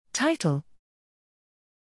Title: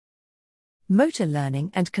 Motor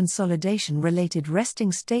Learning and Consolidation-Related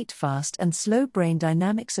Resting State Fast and Slow Brain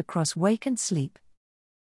Dynamics Across Wake and Sleep.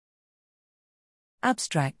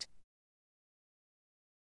 Abstract: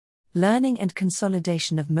 Learning and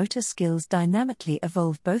consolidation of motor skills dynamically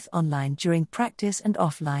evolve both online during practice and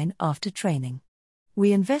offline after training.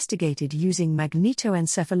 We investigated using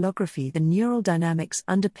magnetoencephalography the neural dynamics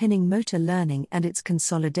underpinning motor learning and its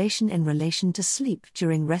consolidation in relation to sleep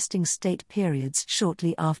during resting state periods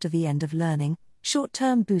shortly after the end of learning,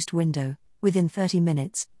 short-term boost window, within 30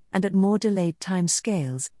 minutes, and at more delayed time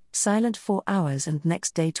scales, silent 4 hours and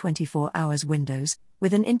next day 24 hours windows,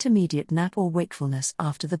 with an intermediate nap or wakefulness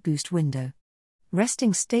after the boost window.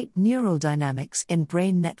 Resting state neural dynamics in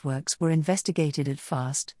brain networks were investigated at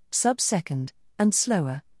fast, sub-second, and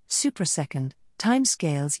slower, suprasecond,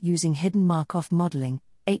 timescales using hidden Markov modeling,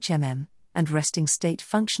 HMM, and resting state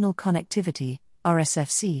functional connectivity,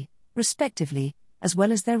 RSFC, respectively, as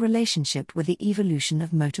well as their relationship with the evolution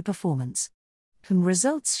of motor performance.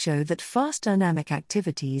 Results show that fast dynamic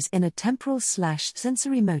activities in a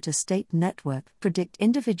temporal/sensory motor state network predict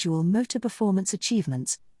individual motor performance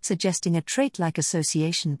achievements, suggesting a trait-like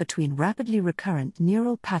association between rapidly recurrent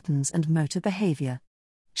neural patterns and motor behavior.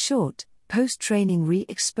 Short, post-training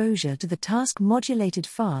re-exposure to the task-modulated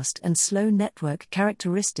fast and slow network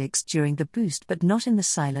characteristics during the boost but not in the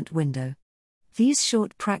silent window. These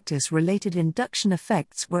short practice-related induction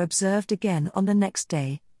effects were observed again on the next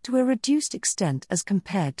day, to a reduced extent as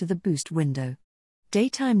compared to the boost window.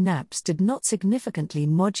 Daytime naps did not significantly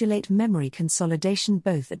modulate memory consolidation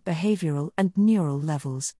both at behavioral and neural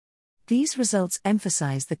levels. These results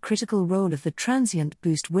emphasize the critical role of the transient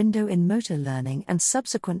boost window in motor learning and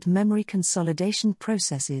subsequent memory consolidation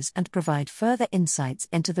processes and provide further insights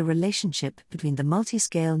into the relationship between the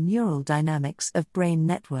multiscale neural dynamics of brain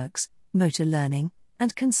networks, motor learning,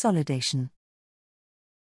 and consolidation.